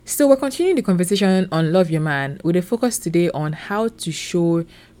So we're continuing the conversation on Love Your Man with a focus today on how to show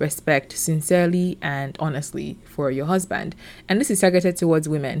respect sincerely and honestly for your husband. And this is targeted towards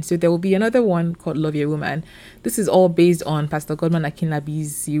women. So there will be another one called Love Your Woman. This is all based on Pastor Godman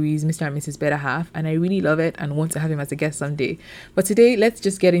Akinlabi's series, Mr. and Mrs. Better Half. And I really love it and want to have him as a guest someday. But today, let's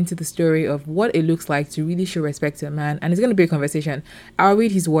just get into the story of what it looks like to really show respect to a man. And it's going to be a conversation. I'll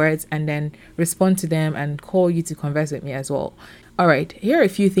read his words and then respond to them and call you to converse with me as well. All right, here are a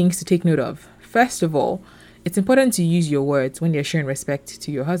few things to take note of. First of all, it's important to use your words when you're showing respect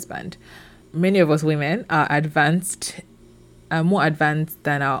to your husband. Many of us women are more advanced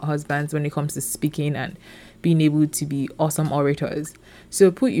than our husbands when it comes to speaking and being able to be awesome orators. So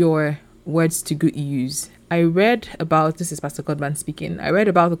put your words to good use. This is Pastor Godman speaking. I read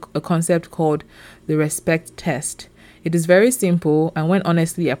about a concept called the respect test. It is very simple and when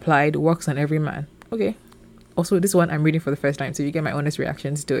honestly applied, works on every man. Okay. Also, this one I'm reading for the first time, so you get my honest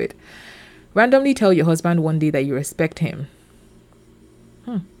reactions to it. Randomly tell your husband one day that you respect him.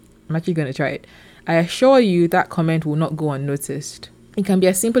 I'm actually going to try it. I assure you that comment will not go unnoticed. It can be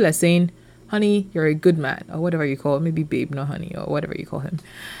as simple as saying, honey, you're a good man, or whatever you call it. Maybe babe, not honey, or whatever you call him.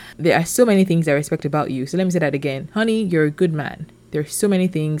 There are so many things I respect about you. So let me say that again. Honey, you're a good man. There are so many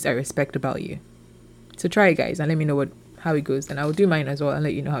things I respect about you. So try it, guys, and let me know how it goes. And I will do mine as well and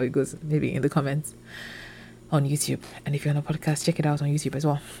let you know how it goes, maybe in the comments on YouTube. And if you're on a podcast, check it out on YouTube as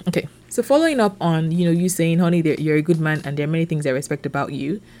well. Okay, so following up on you saying, honey, you're a good man and there are many things I respect about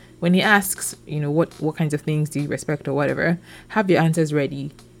you. When he asks, what kinds of things do you respect or whatever, have your answers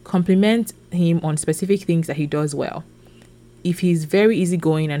ready. Compliment him on specific things that he does well. If he's very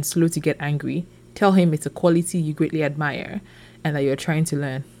easygoing and slow to get angry, tell him it's a quality you greatly admire and that you're trying to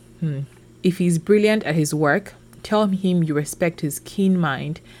learn. If he's brilliant at his work, tell him you respect his keen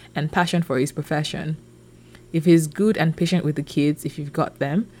mind and passion for his profession. If he's good and patient with the kids, if you've got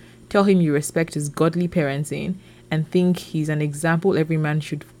them, tell him you respect his godly parenting and think he's an example every man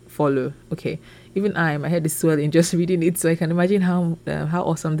should follow. Okay, even my head is swelling just reading it, so I can imagine how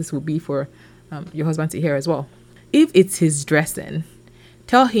awesome this will be for your husband to hear as well. If it's his dressing,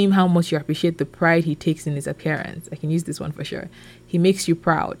 tell him how much you appreciate the pride he takes in his appearance. I can use this one for sure. He makes you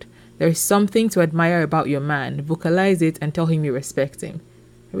proud. There is something to admire about your man. Vocalize it and tell him you respect him.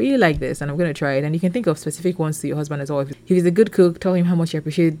 I really like this and I'm going to try it. And you can think of specific ones to your husband as well. If he's a good cook, tell him how much you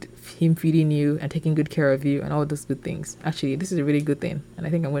appreciate him feeding you and taking good care of you and all those good things. Actually, this is a really good thing and I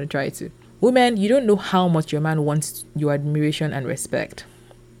think I'm going to try it too. Women, you don't know how much your man wants your admiration and respect.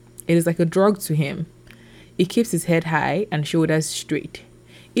 It is like a drug to him. It keeps his head high and shoulders straight.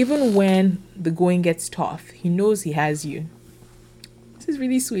 Even when the going gets tough, he knows he has you. This is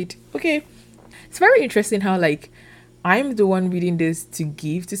really sweet. Okay. It's very interesting how I'm the one reading this to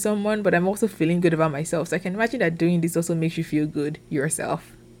give to someone, but I'm also feeling good about myself. So I can imagine that doing this also makes you feel good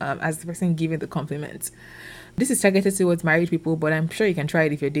yourself as the person giving the compliments. This is targeted towards married people, but I'm sure you can try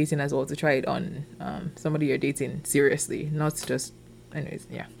it if you're dating as well, to try it on somebody you're dating seriously, not just... Anyways,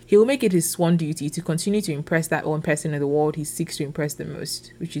 yeah. He will make it his sworn duty to continue to impress that one person in the world he seeks to impress the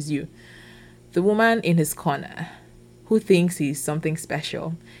most, which is you. The woman in his corner who thinks he's something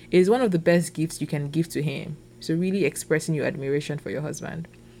special. It is one of the best gifts you can give to him. So really expressing your admiration for your husband.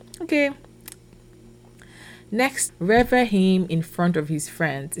 Okay. Next, revere him in front of his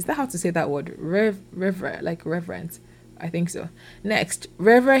friends. Is that how to say that word? Revere, like reverence. I think so. Next,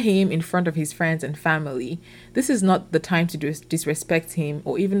 revere him in front of his friends and family. This is not the time to disrespect him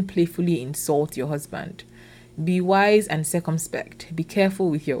or even playfully insult your husband. Be wise and circumspect. Be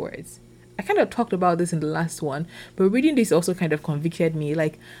careful with your words. I kind of talked about this in the last one, but reading this also kind of convicted me.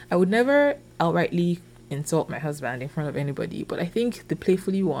 I would never outrightly insult my husband in front of anybody, but I think the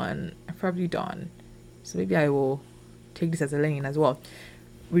playfully one I've probably done, so maybe I will take this as a learning as well.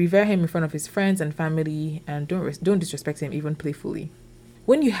 Revere him in front of his friends and family, and don't disrespect him even playfully.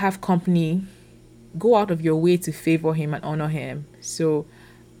 When you have company, go out of your way to favor him and honor him. So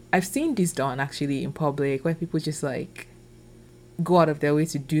I've seen this done actually in public, where people just go out of their way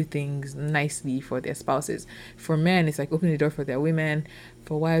to do things nicely for their spouses. For men, it's opening the door for their women.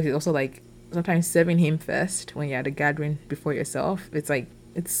 For wives, it's also sometimes serving him first when you're at a gathering before yourself.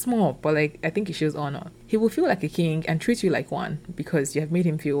 It's small, but I think it shows honor. He will feel like a king and treat you like one because you have made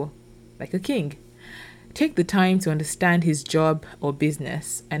him feel like a king. Take the time to understand his job or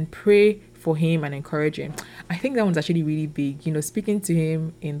business and pray for him and encourage him. I think that one's actually really big. Speaking to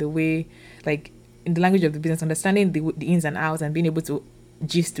him in the way, in the language of the business, understanding the ins and outs and being able to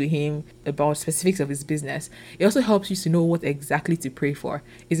gist to him about specifics of his business. It also helps you to know what exactly to pray for.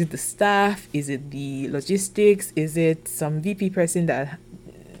 Is it the staff? Is it the logistics? Is it some VP person that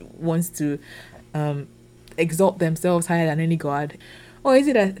wants to exalt themselves higher than any god? Or is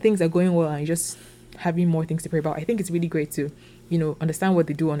it that things are going well and you're just having more things to pray about? I think it's really great to, understand what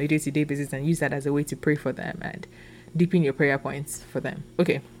they do on a day-to-day basis and use that as a way to pray for them and deepen your prayer points for them.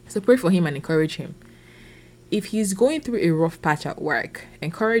 Okay, so pray for him and encourage him. If he's going through a rough patch at work,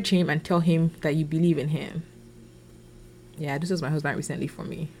 encourage him and tell him that you believe in him. Yeah, this was my husband recently for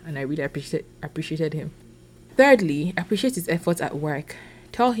me, and I really appreciated him. Thirdly, appreciate his efforts at work.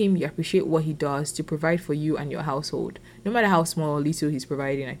 Tell him you appreciate what he does to provide for you and your household. No matter how small or little he's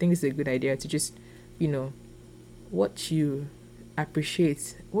providing, I think it's a good idea to just, what you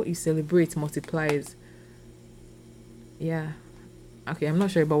appreciate, what you celebrate multiplies. Yeah. Okay, I'm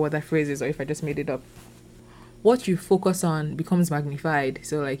not sure about what that phrase is or if I just made it up. What you focus on becomes magnified.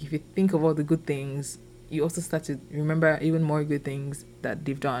 So, like, if you think of all the good things, you also start to remember even more good things that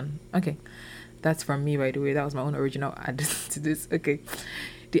they've done. Okay. That's from me, by the way. That was my own original add to this. Okay.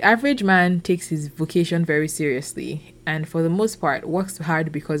 The average man takes his vocation very seriously and for the most part works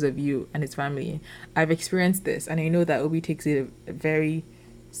hard because of you and his family. I've experienced this and I know that Obi takes it very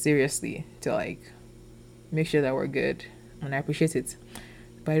seriously to make sure that we're good, and I appreciate it.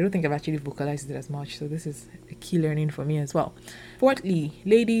 But I don't think I've actually vocalized it as much, so this is a key learning for me as well. Fourthly,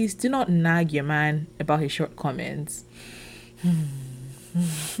 ladies, do not nag your man about his shortcomings.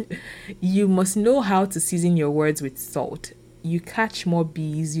 You must know how to season your words with salt. You catch more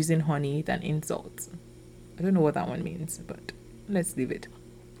bees using honey than insults. I don't know what that one means, but let's leave it.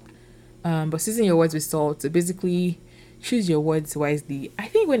 But season your words with salt. So basically, choose your words wisely. I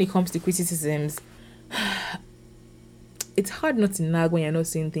think when it comes to criticisms, it's hard not to nag when you're not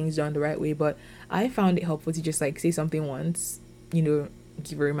seeing things done the right way, but I found it helpful to just say something once, give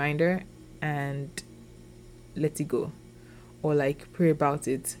a reminder and let it go. Or pray about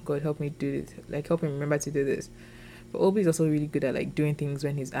it. God, help me do it. Help me remember to do this. But Obi is also really good at doing things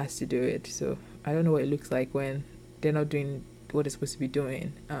when he's asked to do it. So I don't know what it looks like when they're not doing what they're supposed to be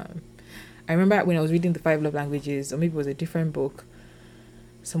doing. I remember when I was reading the 5 Love Languages, or maybe it was a different book,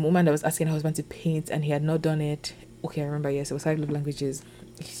 some woman that was asking her husband to paint and he had not done it. Okay, I remember, yes, it was 5 Love Languages.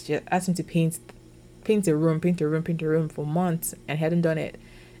 She asked him to paint a room for months and he hadn't done it.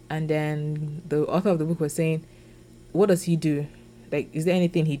 And then the author of the book was saying, what does he do? Is there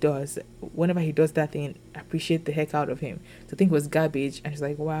anything he does? Whenever he does that thing, appreciate the heck out of him. So I think it was garbage. And she's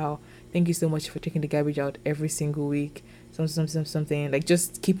like, wow, thank you so much for taking the garbage out every single week. Something.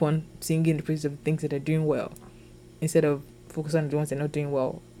 Just keep on singing the praises of the things that are doing well instead of focus on the ones that are not doing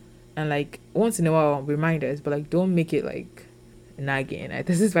well. And once in a while, reminders, but don't make it nagging.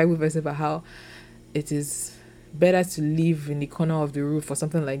 This is Bible verse about how it is better to live in the corner of the roof or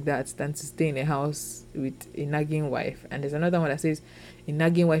something like that than to stay in a house with a nagging wife. And there's another one that says a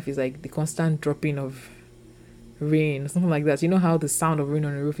nagging wife is the constant dropping of rain or something like that. You know how the sound of rain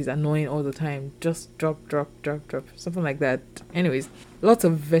on the roof is annoying all the time? Just drop, something like that. Anyways, lots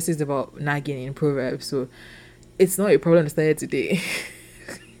of verses about nagging in Proverbs, so it's not a problem that started today.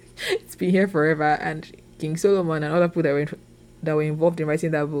 It's been here forever, and King Solomon and other people that were involved in writing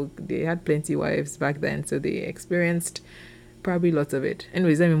that book, they had plenty wives back then, so they experienced probably lots of it.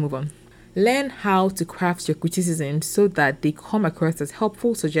 Anyways, let me move on. Learn how to craft your criticisms so that they come across as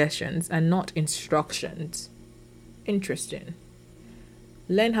helpful suggestions and not instructions. Interesting.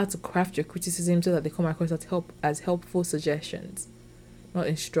 Learn how to craft your criticism so that they come across as helpful suggestions, not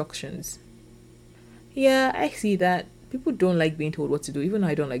instructions. Yeah, I see that. People don't like being told what to do. Even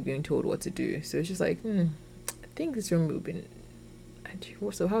I don't like being told what to do. So it's just I think this room will be...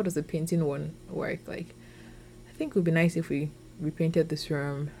 So how does the painting one work? I think it would be nice if we repainted this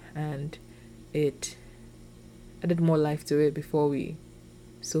room and it added more life to it before we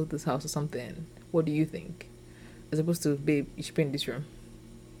sold this house or something. What do you think? As opposed to, babe, you should paint this room.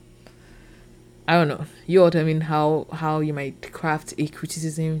 I don't know. You all tell me how you might craft a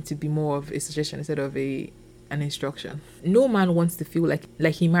criticism to be more of a suggestion instead of an instruction. No man wants to feel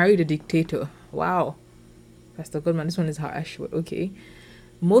like he married a dictator. Wow. Pastor Godman, this one is harsh, but okay.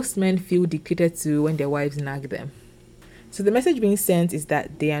 Most men feel dictated to when their wives nag them. So the message being sent is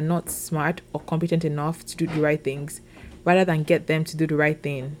that they are not smart or competent enough to do the right things. Rather than get them to do the right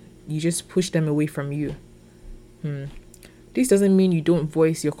thing, you just push them away from you. This doesn't mean you don't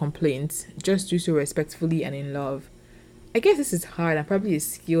voice your complaints. Just do so respectfully and in love. I guess this is hard and probably a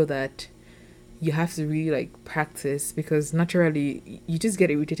skill that you have to really practice, because naturally you just get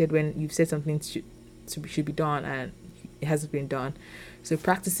irritated when you've said something should be done and it hasn't been done. So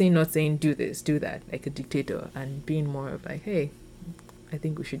practicing not saying do this, do that like a dictator, and being more of hey, I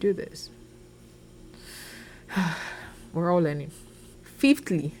think we should do this. We're all learning.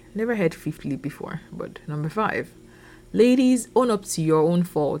 Fifthly, never heard fifthly before, but number 5, ladies, own up to your own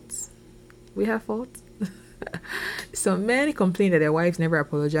faults. We have faults. Some men complain that their wives never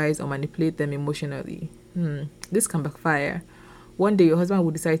apologize or manipulate them emotionally. This can backfire. One day, your husband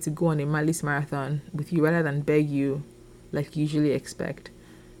will decide to go on a malice marathon with you rather than beg you like you usually expect.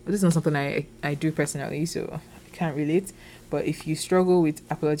 But this is not something I do personally, so I can't relate. But if you struggle with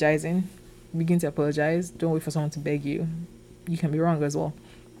apologizing, begin to apologize. Don't wait for someone to beg you. You can be wrong as well.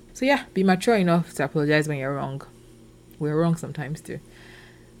 So yeah, be mature enough to apologize when you're wrong. We're wrong sometimes too.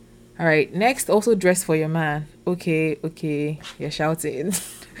 All right, next, also dress for your man. Okay, you're shouting.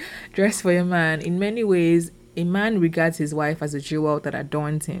 Dress for your man. In many ways, a man regards his wife as a jewel that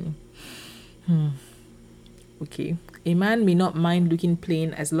adorns him. Okay. A man may not mind looking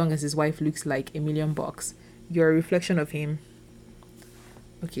plain as long as his wife looks like $1,000,000. You're a reflection of him.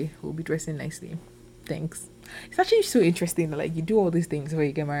 Okay, we'll be dressing nicely. Thanks. It's actually so interesting that like you do all these things before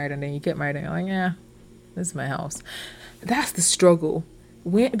you get married, and then you get married and you're like, yeah, this is my house. That's the struggle.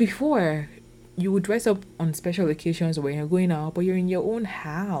 When before you would dress up on special occasions or when you're going out, but you're in your own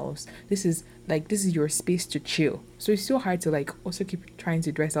house. This is your space to chill. So it's so hard to like also keep trying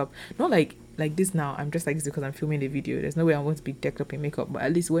to dress up. Not like this now. I'm just like this because I'm filming the video. There's no way I'm going to be decked up in makeup, but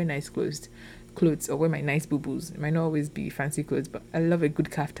at least wear nice clothes or wear my nice boo-boos. It might not always be fancy clothes, but I love a good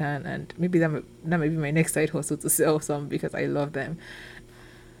kaftan, and maybe that might be my next side hustle to sell some because I love them.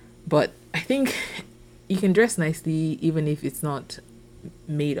 But I think you can dress nicely even if it's not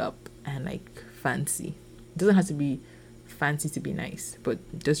made up and like fancy. It doesn't have to be fancy to be nice, but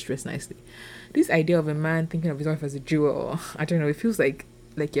just dress nicely. This idea of a man thinking of his wife as a jewel, I don't know, it feels like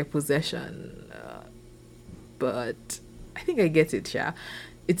your possession, but I think I get it. Yeah,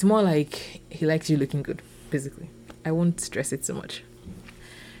 it's more like he likes you looking good, basically. I won't stress it so much.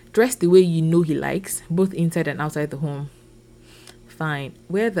 Dress the way you know he likes, both inside and outside the home. Fine,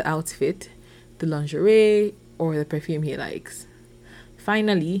 wear the outfit, the lingerie, or the perfume he likes.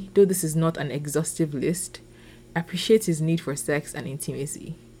 Finally, though this is not an exhaustive list, appreciate his need for sex and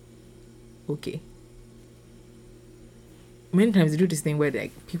intimacy. Okay. Many times they do this thing where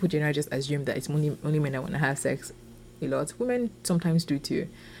like people generally just assume that it's only men that want to have sex a lot. Women sometimes do too.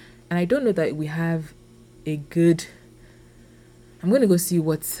 And I don't know that we have a good... I'm going to go see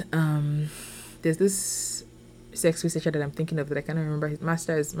what... There's this sex researcher that I'm thinking of that I cannot remember. His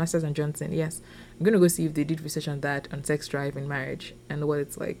Masters and Johnson, yes. I'm going to go see if they did research on that, on sex drive in marriage and what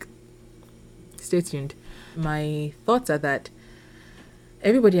it's like. Stay tuned. My thoughts are that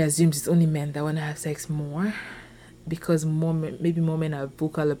everybody assumes it's only men that want to have sex more because maybe more men are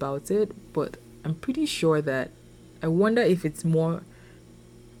vocal about it, but I'm pretty sure that I wonder if it's more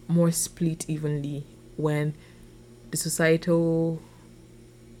split evenly when the societal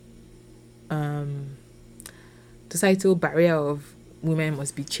barrier of women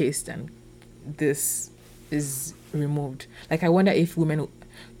must be chaste and this is removed. Like I wonder if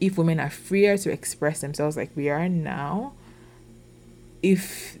women are freer to express themselves like we are now,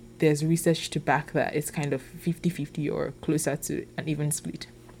 if there's research to back that it's kind of 50-50 or closer to an even split.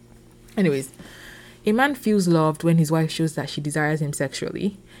 Anyways, a man feels loved when his wife shows that she desires him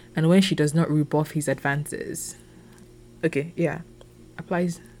sexually and when she does not rebuff his advances. Okay, yeah,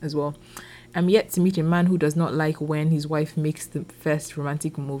 applies as well. I'm yet to meet a man who does not like when his wife makes the first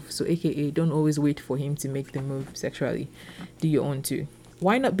romantic move. So aka don't always wait for him to make the move sexually. Do your own too.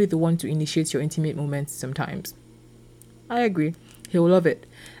 Why not be the one to initiate your intimate moments sometimes? I agree. He'll love it.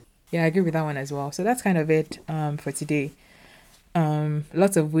 Yeah, I agree with that one as well. So that's kind of it for today.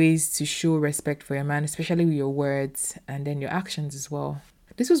 Lots of ways to show respect for your man, especially with your words and then your actions as well.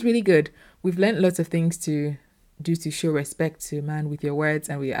 This was really good. We've learned lots of things to do to show respect to a man with your words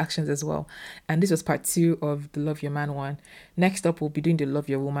and with your actions as well. And this was part 2 of the Love Your Man one. Next up, we'll be doing the Love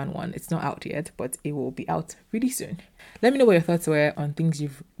Your Woman one. It's not out yet, but it will be out really soon. Let me know what your thoughts were on things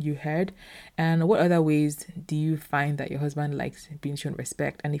you heard, and what other ways do you find that your husband likes being shown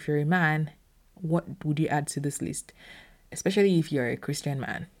respect? And if you're a man, what would you add to this list? Especially if you're a Christian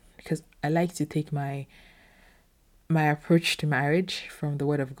man, because I like to take my approach to marriage from the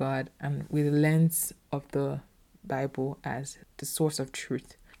Word of God and with the lens of the Bible as the source of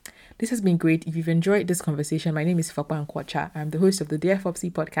truth. This has been great. If you've enjoyed this conversation, my name is Fakwa Nkwacha. I'm the host of the Dear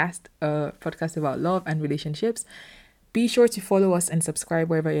Fopsy podcast, a podcast about love and relationships. Be sure to follow us and subscribe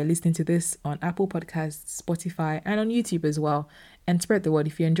wherever you're listening to this, on Apple Podcasts, Spotify, and on YouTube as well. And spread the word.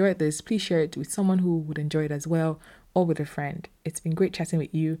 If you enjoyed this, please share it with someone who would enjoy it as well, or with a friend. It's been great chatting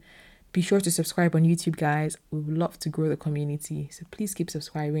with you. Be sure to subscribe on YouTube, guys. We would love to grow the community. So please keep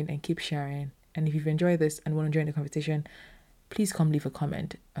subscribing and keep sharing. And if you've enjoyed this and want to join the conversation, please come leave a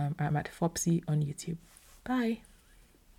comment. I'm at Fopsy on YouTube. Bye.